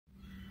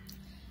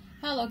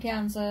Hello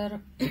Cancer,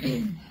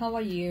 how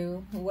are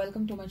you?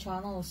 Welcome to my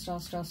channel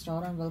Star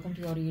and welcome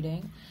to your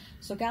reading.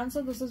 So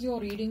Cancer, this is your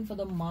reading for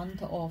the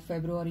month of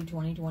February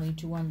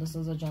 2022 and this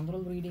is a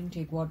general reading.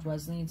 Take what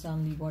resonates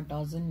and leave what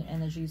doesn't.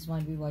 Energies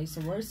might be vice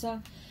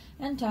versa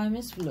and time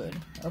is fluid.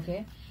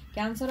 Okay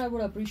Cancer, I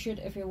would appreciate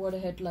if you would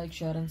hit like,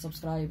 share and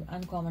subscribe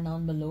and comment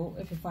down below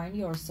if you find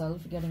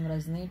yourself getting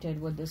resonated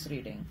with this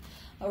reading.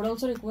 I would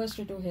also request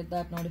you to hit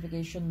that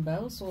notification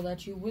bell so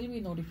that you will be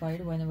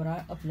notified whenever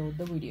I upload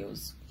the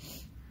videos.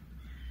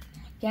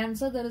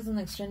 Cancer, there is an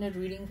extended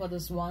reading for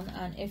this one,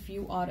 and if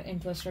you are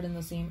interested in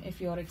the same,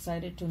 if you are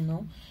excited to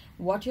know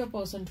what your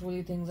person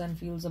truly thinks and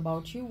feels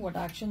about you, what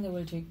action they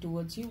will take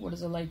towards you, what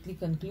is a likely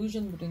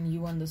conclusion between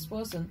you and this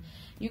person,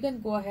 you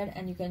can go ahead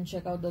and you can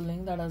check out the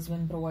link that has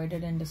been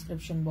provided in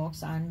description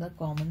box and the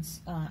comments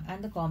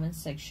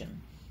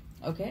section.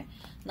 Okay,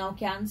 now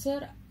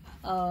Cancer,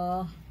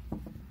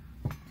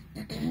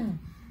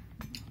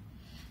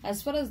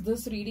 as far as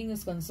this reading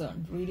is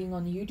concerned, reading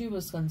on YouTube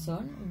is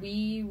concerned,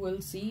 we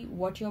will see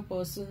what your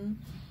person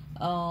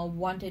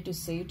wanted to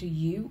say to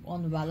you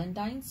on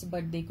Valentine's,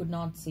 but they could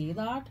not say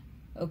that.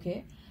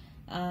 Okay,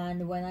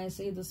 and when I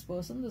say this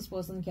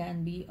person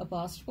can be a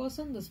past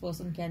person, this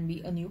person can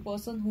be a new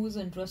person who is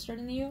interested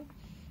in you.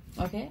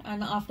 Okay,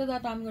 and after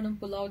that I'm going to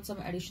pull out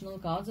some additional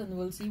cards and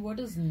we'll see what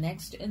is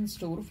next in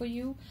store for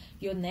you,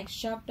 your next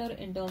chapter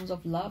in terms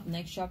of love,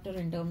 next chapter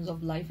in terms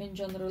of life in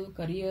general,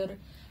 career,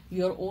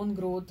 your own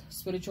growth,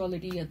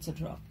 spirituality,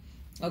 etc.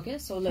 Okay,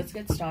 so let's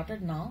get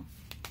started now.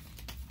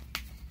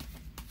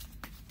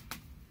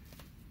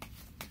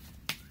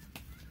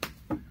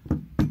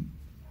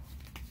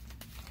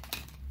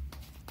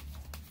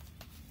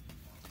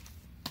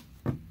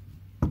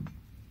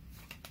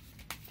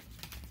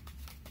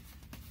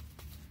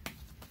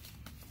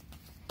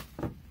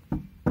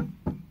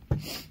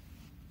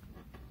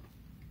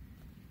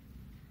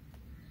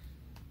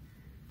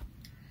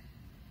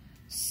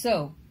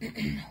 So,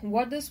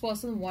 what this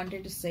person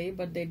wanted to say,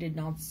 but they did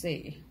not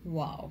say.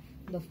 Wow.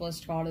 The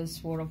first card is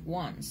Four of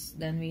Wands.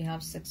 Then we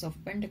have Six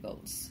of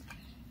Pentacles.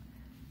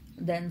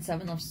 Then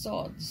Seven of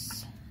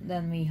Swords.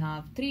 Then we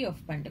have Three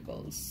of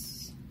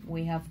Pentacles.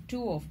 We have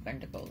Two of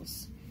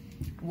Pentacles.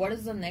 What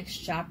is the next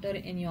chapter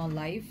in your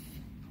life?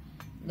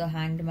 The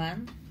Hanged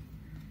Man.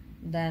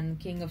 Then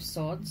King of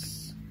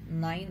Swords.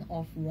 Nine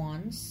of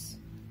Wands.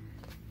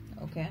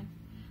 Okay.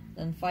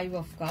 Then Five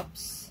of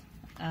Cups.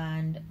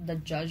 And the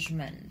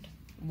Judgment.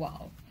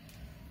 Wow.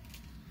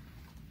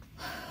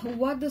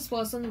 What this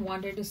person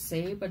wanted to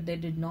say but they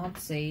did not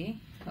say,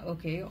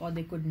 okay, or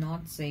they could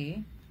not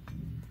say.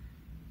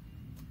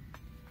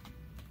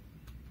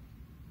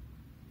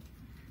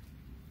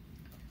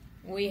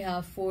 We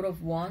have Four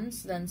of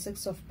Wands, then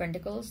Six of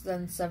Pentacles,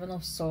 then Seven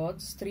of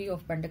Swords, Three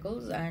of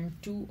Pentacles and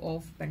Two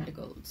of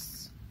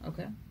Pentacles.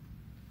 Okay.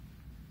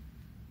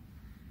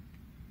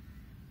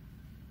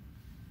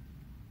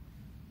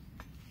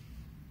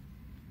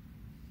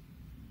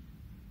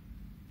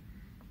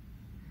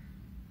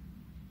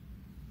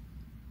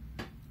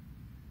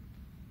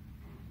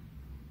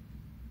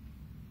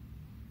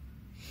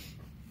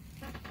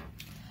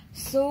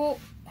 So,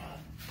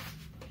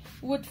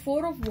 with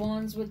Four of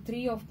Wands, with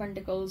Three of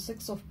Pentacles,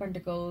 Six of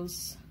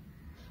Pentacles,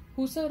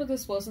 whosoever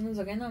this person is,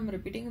 again I'm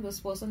repeating, this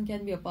person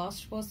can be a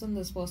past person,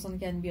 this person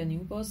can be a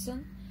new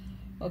person.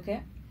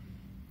 Okay.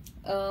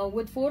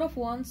 With Four of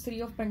Wands, Three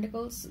of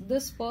Pentacles,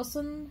 this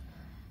person,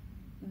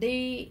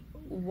 they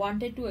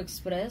wanted to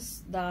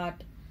express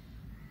that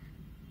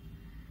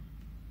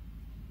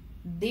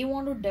they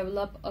want to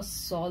develop a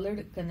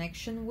solid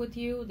connection with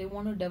you. They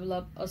want to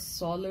develop a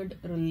solid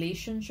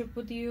relationship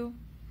with you.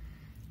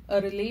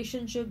 A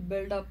relationship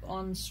built up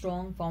on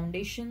strong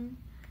foundation.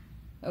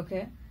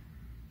 Okay.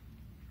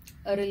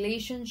 A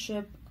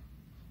relationship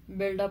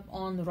built up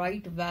on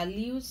right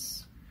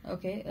values.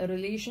 Okay. A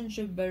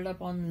relationship built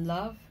up on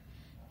love,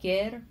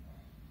 care,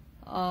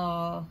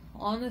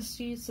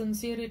 honesty,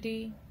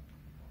 sincerity,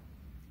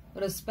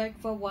 respect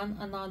for one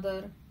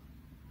another.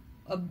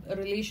 A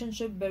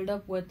relationship built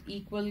up with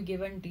equal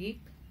give and take.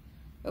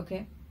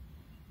 Okay.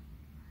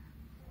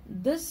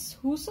 This,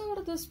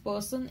 whosoever this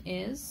person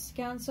is,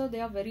 Cancer, they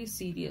are very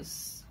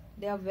serious.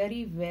 They are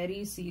very,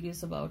 very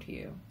serious about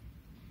you.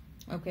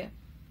 Okay.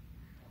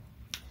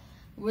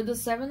 With the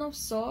Seven of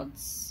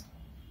Swords,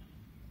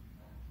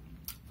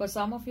 for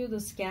some of you,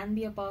 this can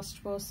be a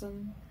past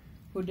person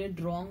who did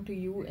wrong to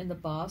you in the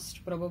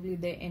past. Probably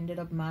they ended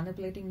up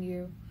manipulating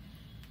you.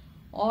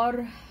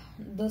 Or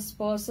this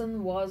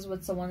person was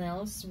with someone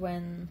else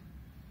when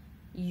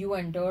you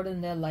entered in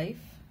their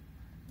life.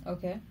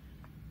 Okay.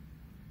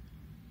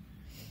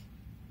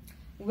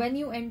 When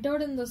you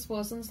entered in this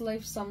person's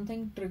life,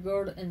 something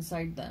triggered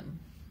inside them.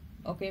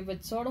 Okay,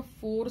 which sort of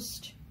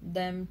forced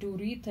them to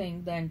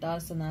rethink the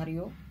entire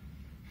scenario.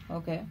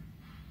 Okay.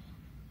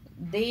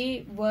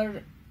 They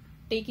were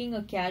taking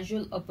a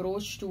casual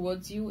approach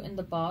towards you in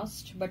the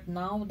past, but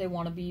now they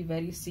want to be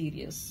very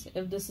serious.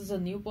 If this is a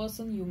new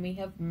person, you may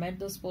have met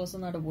this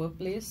person at a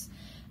workplace.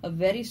 A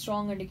very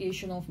strong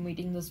indication of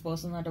meeting this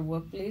person at a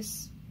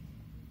workplace.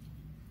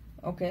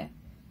 Okay.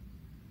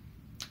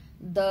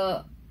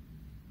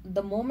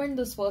 the moment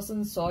this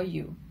person saw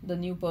you, the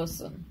new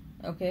person,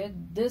 okay,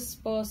 this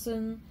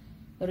person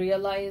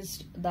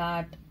realized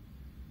that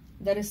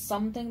there is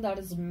something that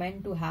is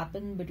meant to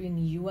happen between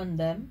you and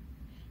them,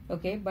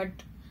 okay, but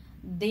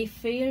they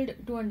failed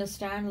to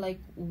understand like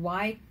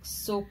why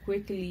so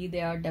quickly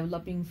they are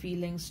developing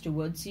feelings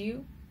towards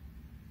you.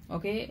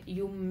 Okay,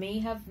 you may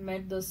have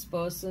met this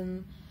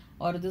person,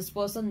 or this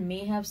person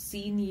may have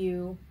seen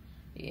you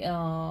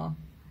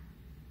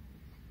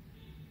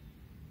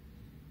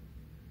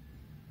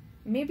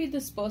maybe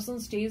this person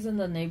stays in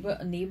the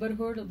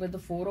neighborhood with the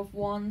Four of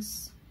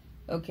Wands.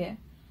 Okay,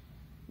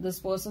 this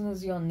person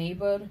is your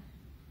neighbor,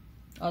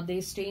 or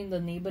they stay in the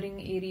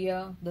neighboring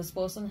area. This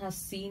person has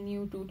seen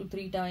you 2 to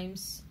 3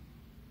 times.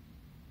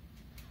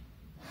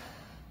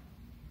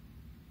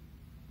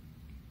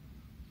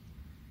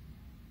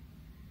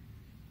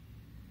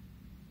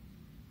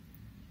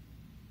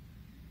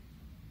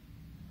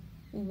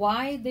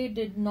 Why they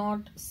did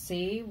not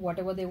say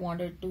whatever they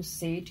wanted to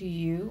say to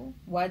you,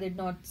 why they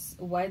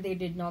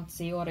did not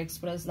say or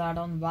express that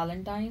on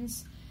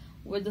Valentine's.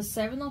 With the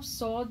Seven of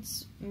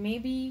Swords,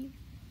 maybe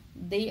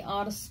they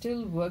are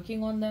still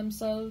working on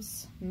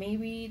themselves.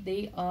 Maybe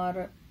they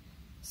are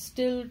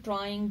still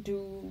trying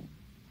to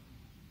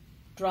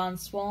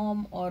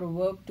transform or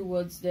work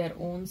towards their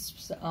own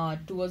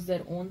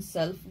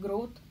self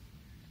growth.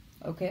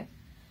 Okay,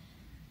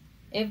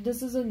 if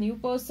this is a new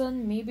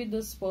person, maybe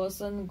this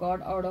person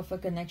got out of a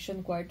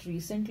connection quite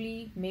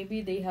recently.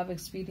 Maybe they have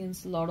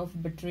experienced a lot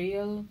of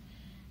betrayal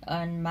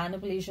and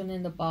manipulation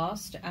in the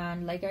past,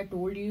 and like I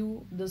told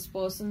you, this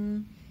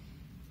person,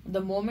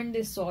 the moment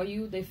they saw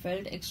you, they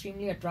felt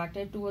extremely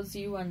attracted towards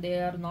you, and they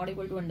are not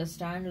able to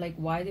understand like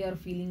why they are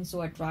feeling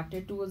so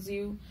attracted towards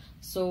you.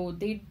 So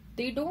they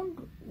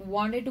don't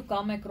want it to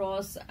come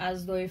across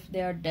as though if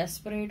they are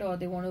desperate or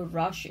they want to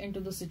rush into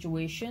the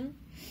situation.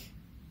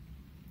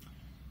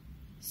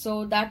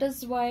 So that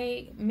is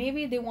why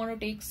maybe they want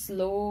to take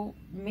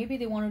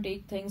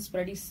things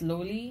pretty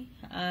slowly,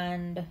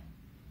 and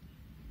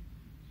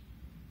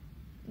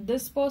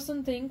this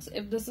person thinks,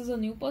 if this is a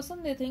new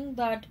person, they think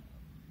that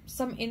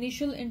some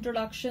initial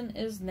introduction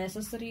is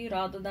necessary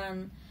rather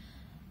than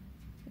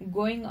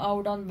going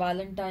out on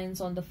Valentine's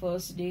on the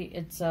first day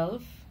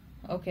itself.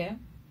 Okay,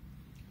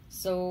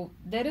 so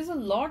there is a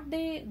lot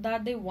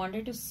that they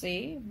wanted to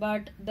say,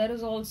 but there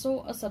is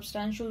also a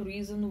substantial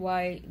reason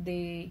why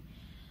they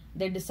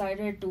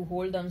decided to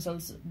hold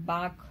themselves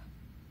back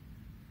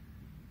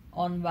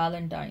on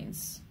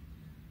Valentine's.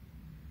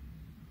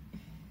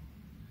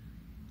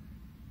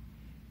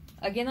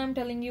 Again, I'm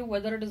telling you,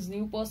 whether it is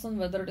new person,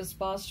 whether it is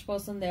past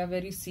person, they are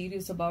very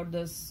serious about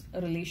this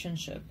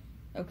relationship.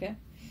 Okay,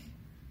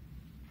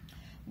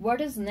 what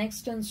is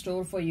next in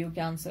store for you,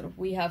 Cancer?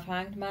 We have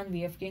Hanged Man,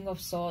 we have King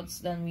of Swords,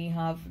 then we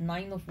have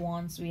Nine of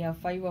Wands, we have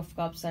Five of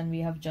Cups, and we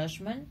have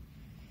Judgment.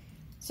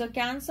 So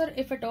Cancer,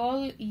 if at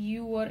all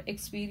you were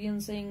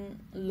experiencing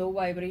low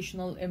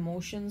vibrational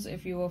emotions,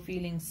 if you were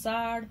feeling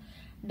sad,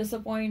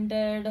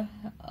 disappointed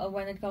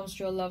when it comes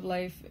to your love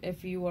life,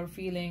 if you were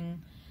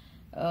feeling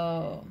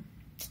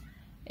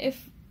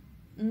if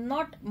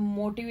not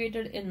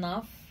motivated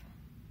enough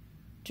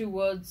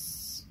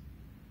towards,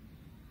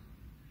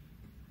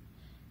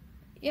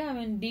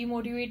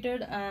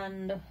 demotivated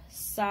and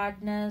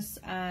sadness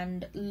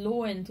and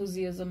low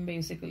enthusiasm,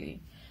 basically,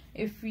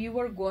 if you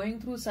were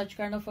going through such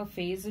kind of a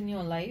phase in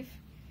your life,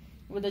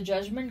 with the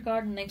Judgment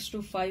card next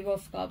to Five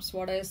of Cups,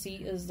 what I see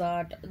is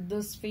that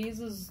this phase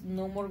is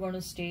no more going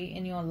to stay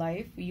in your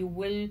life. You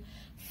will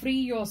free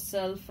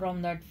yourself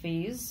from that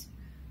phase.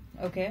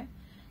 Okay,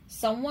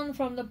 someone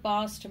from the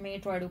past may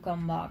try to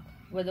come back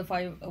with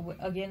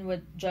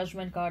the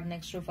Judgment card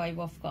next to Five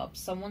of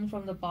Cups. Someone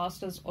from the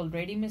past is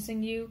already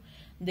missing you.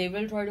 They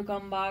will try to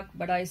come back,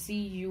 but I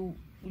see you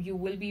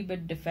will be a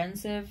bit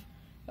defensive.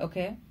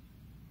 Okay,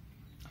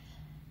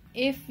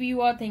 if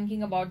you are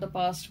thinking about the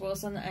past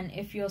person, and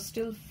if you're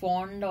still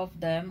fond of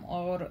them,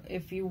 or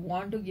if you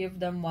want to give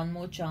them one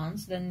more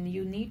chance, then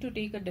you need to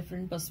take a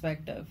different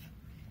perspective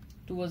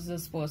towards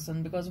this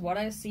person, because what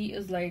I see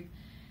is like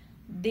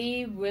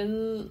they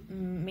will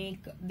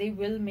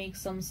make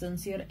some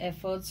sincere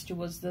efforts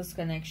towards this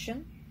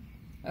connection.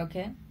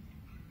 Okay,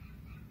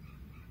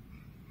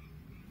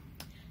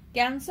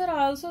 Cancer,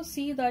 I also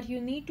see that you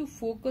need to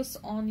focus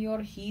on your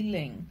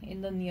healing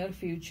in the near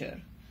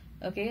future.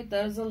 Okay,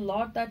 there's a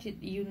lot that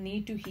you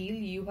need to heal.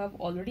 You have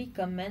already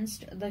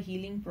commenced the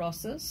healing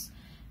process.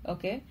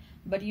 Okay,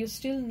 but you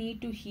still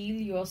need to heal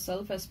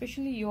yourself,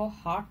 especially your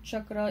heart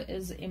chakra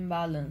is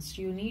imbalanced.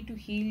 You need to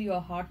heal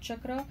your heart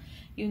chakra.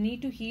 You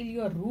need to heal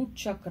your root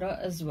chakra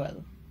as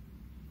well.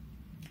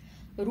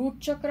 Root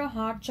chakra,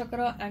 heart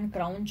chakra, and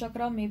crown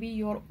chakra, maybe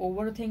you're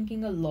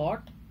overthinking a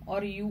lot,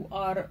 or you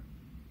are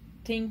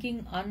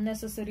thinking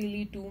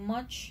unnecessarily too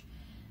much.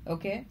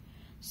 Okay,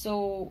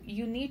 so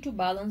you need to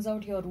balance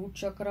out your root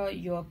chakra,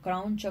 your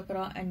crown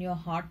chakra, and your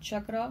heart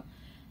chakra.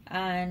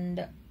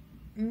 And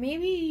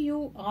maybe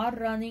you are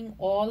running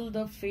all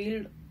the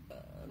field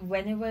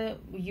whenever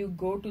you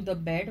go to the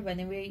bed,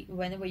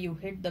 whenever you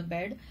hit the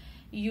bed,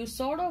 you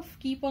sort of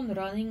keep on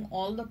running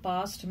all the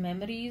past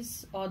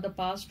memories or the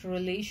past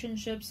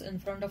relationships in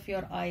front of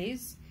your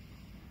eyes,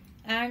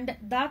 and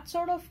that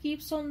sort of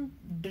keeps on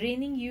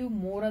draining you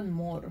more and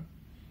more.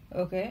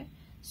 Okay,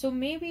 so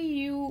maybe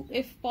you,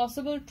 if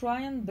possible,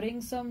 try and bring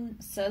some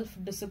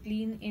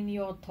self-discipline in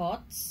your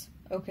thoughts.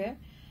 Okay,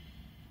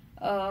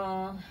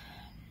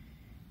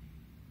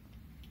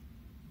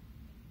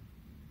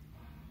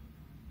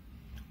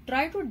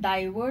 try to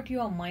divert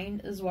your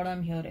mind is what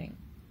I'm hearing.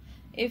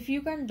 If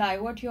you can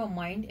divert your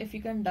mind, if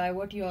you can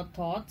divert your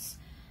thoughts,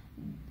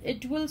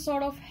 it will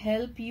sort of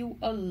help you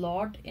a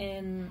lot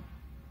in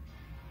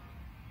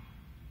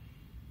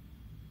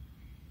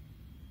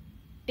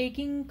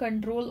taking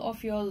control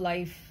of your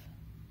life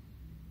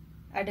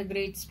at a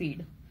great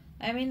speed.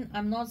 I mean,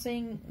 I'm not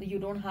saying you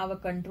don't have a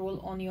control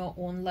on your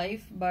own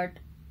life, but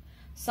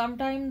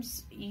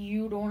sometimes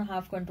you don't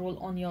have control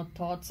on your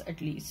thoughts,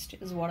 at least,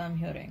 is what I'm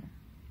hearing.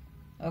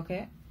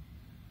 Okay,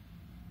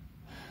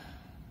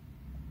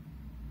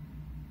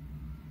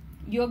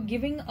 you're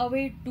giving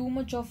away too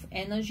much of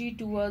energy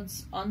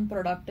towards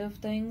unproductive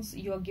things.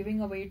 You're giving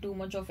away too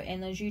much of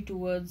energy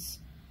towards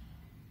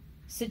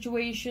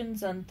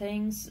situations and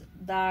things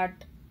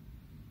that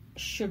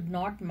should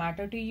not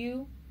matter to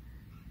you.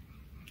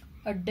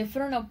 A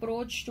different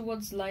approach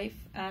towards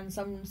life and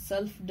some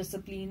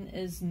self-discipline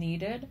is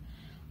needed.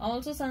 I'm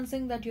also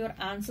sensing that your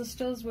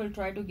ancestors will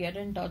try to get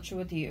in touch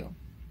with you.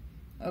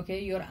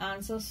 Okay, your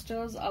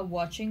ancestors are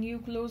watching you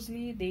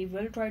closely. They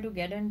will try to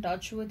get in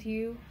touch with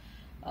you.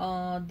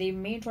 They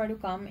may try to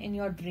come in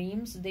your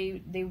dreams.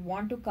 They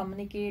want to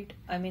communicate.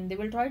 I mean, they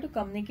will try to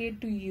communicate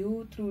to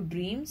you through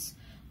dreams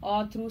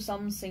or through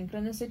some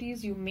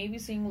synchronicities. You may be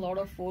seeing a lot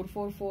of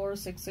 444,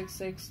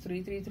 666,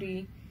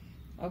 333.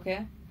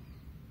 Okay,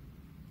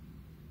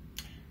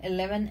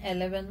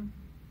 1111.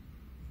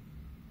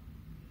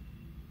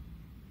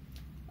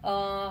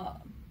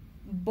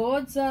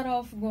 Birds are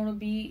going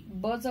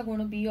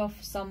to be of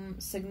some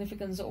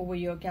significance over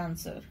your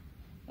Cancer.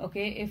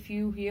 Okay, if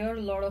you hear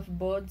a lot of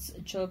birds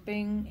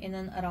chirping in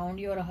and around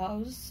your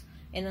house,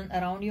 in and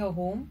around your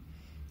home,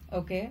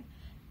 okay,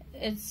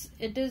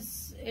 it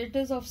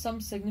is of some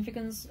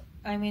significance.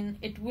 I mean,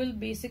 it will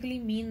basically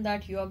mean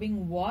that you are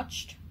being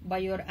watched by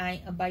your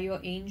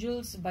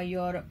angels, by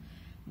your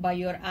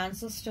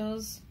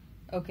ancestors.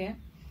 Okay,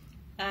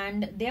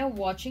 and they are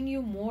watching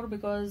you more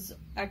because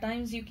at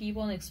times you keep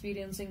on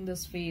experiencing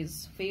this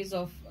phase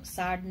of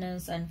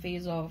sadness and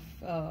phase of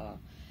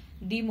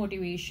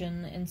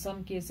demotivation, in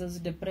some cases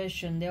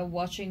depression. They're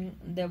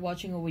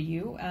watching over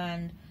you,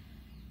 and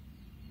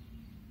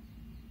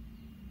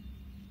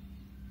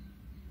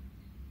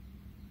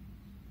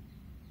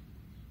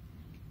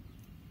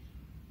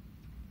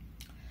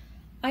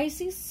I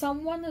see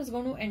someone is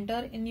going to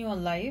enter in your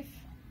life.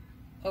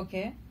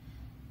 Okay,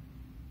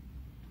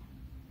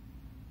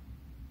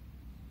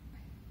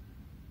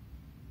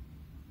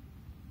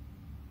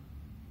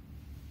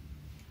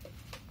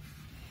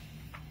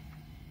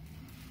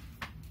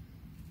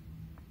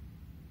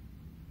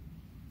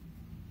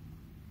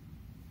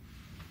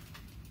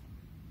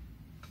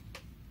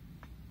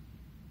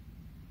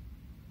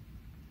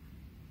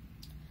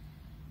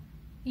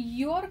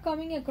 you're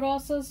coming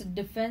across as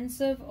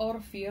defensive or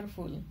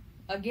fearful.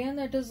 Again,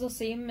 it is the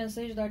same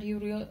message that you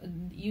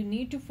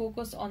need to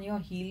focus on your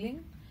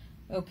healing.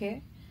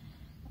 Okay,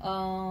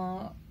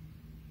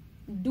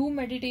 do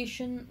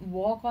meditation,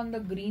 walk on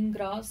the green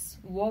grass,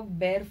 walk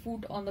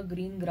barefoot on the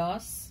green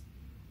grass.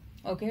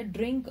 Okay,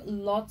 drink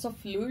lots of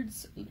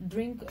fluids,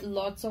 drink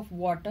lots of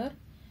water.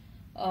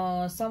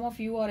 Some of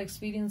you are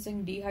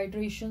experiencing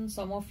dehydration.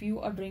 Some of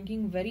you are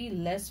drinking very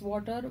less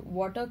water.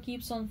 Water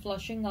keeps on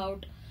flushing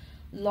out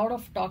lot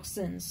of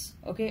toxins.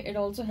 Okay, it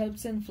also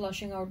helps in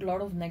flushing out a lot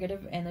of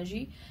negative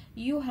energy.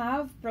 You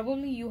have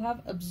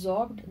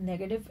absorbed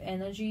negative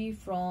energy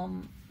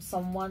from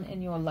someone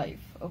in your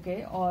life.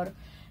 Okay, or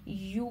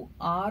you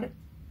are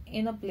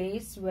in a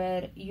place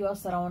where you are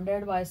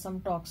surrounded by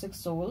some toxic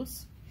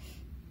souls.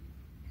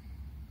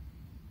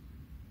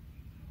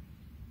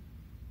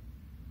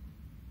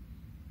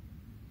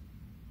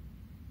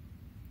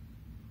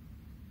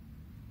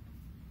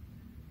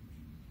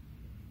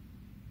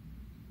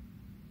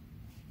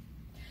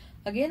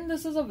 Again,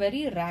 this is a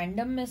very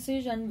random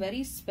message and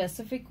very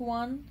specific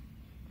one.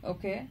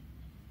 Okay,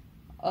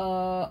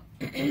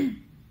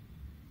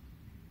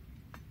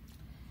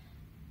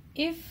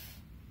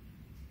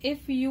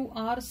 if you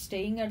are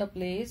staying at a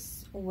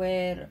place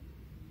where,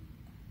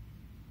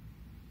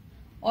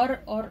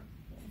 or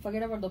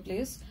forget about the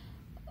place,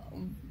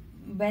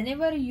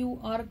 whenever you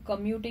are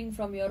commuting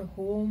from your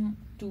home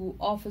to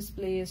office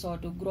place or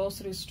to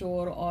grocery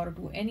store or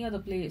to any other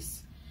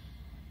place,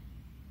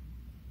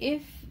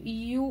 if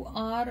you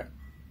are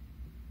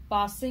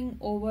passing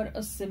over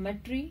a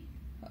cemetery,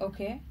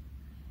 okay,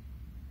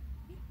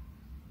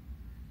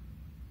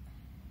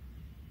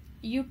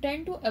 you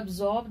tend to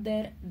absorb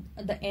the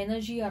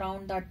energy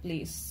around that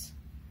place.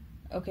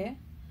 Okay,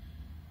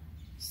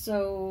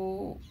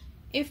 so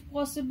if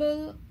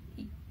possible,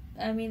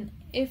 I mean,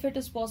 if it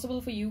is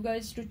possible for you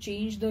guys to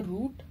change the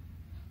route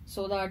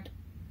so that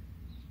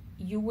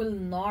you will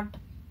not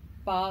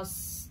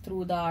pass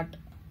through that,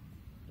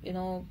 you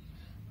know,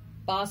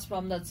 pass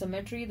from that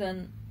symmetry,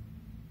 then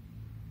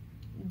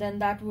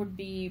that would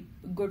be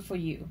good for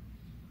you.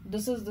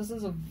 This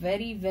is a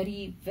very,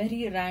 very,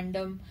 very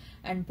random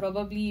and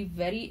probably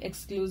very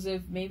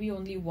exclusive. Maybe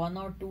only one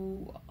or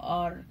two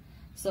are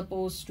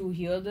supposed to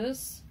hear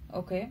this,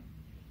 okay?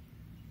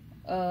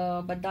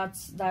 But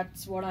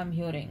that's what I'm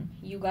hearing.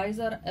 You guys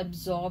are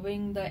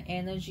absorbing the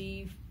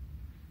energy,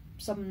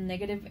 some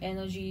negative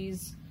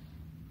energies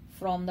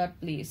from that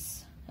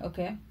place,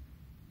 okay?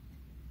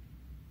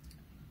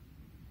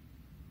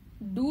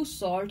 Do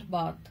salt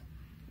bath.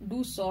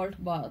 Do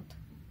salt bath.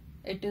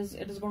 It is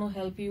going to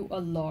help you a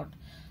lot.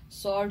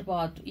 Salt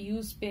bath.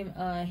 Use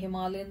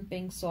Himalayan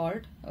pink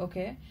salt,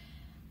 okay?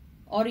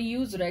 Or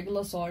use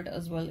regular salt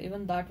as well.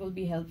 Even that will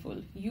be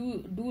helpful.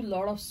 You do a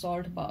lot of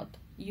salt bath.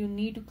 You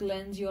need to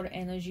cleanse your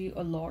energy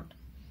a lot,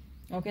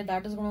 okay?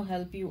 That is going to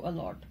help you a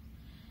lot.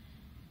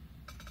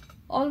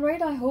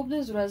 Alright, I hope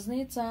this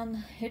resonates, and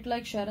hit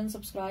like, share and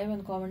subscribe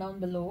and comment down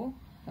below,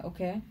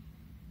 okay?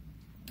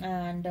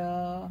 And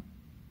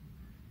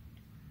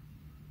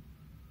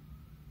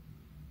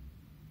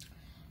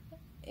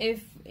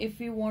if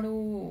you want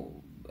to,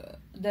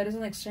 there is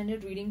an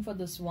extended reading for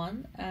this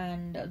one,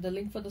 and the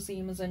link for the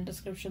same is in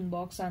description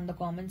box and the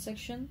comment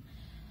section.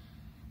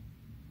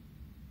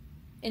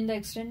 In the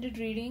extended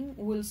reading,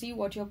 we'll see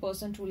what your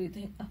person truly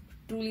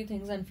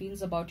thinks and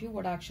feels about you,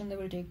 what action they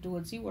will take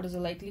towards you, what is the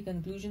likely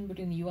conclusion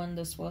between you and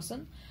this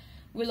person.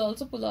 We'll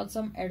also pull out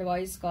some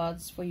advice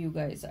cards for you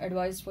guys,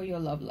 advice for your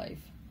love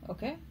life,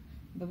 okay?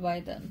 Bye bye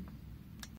then.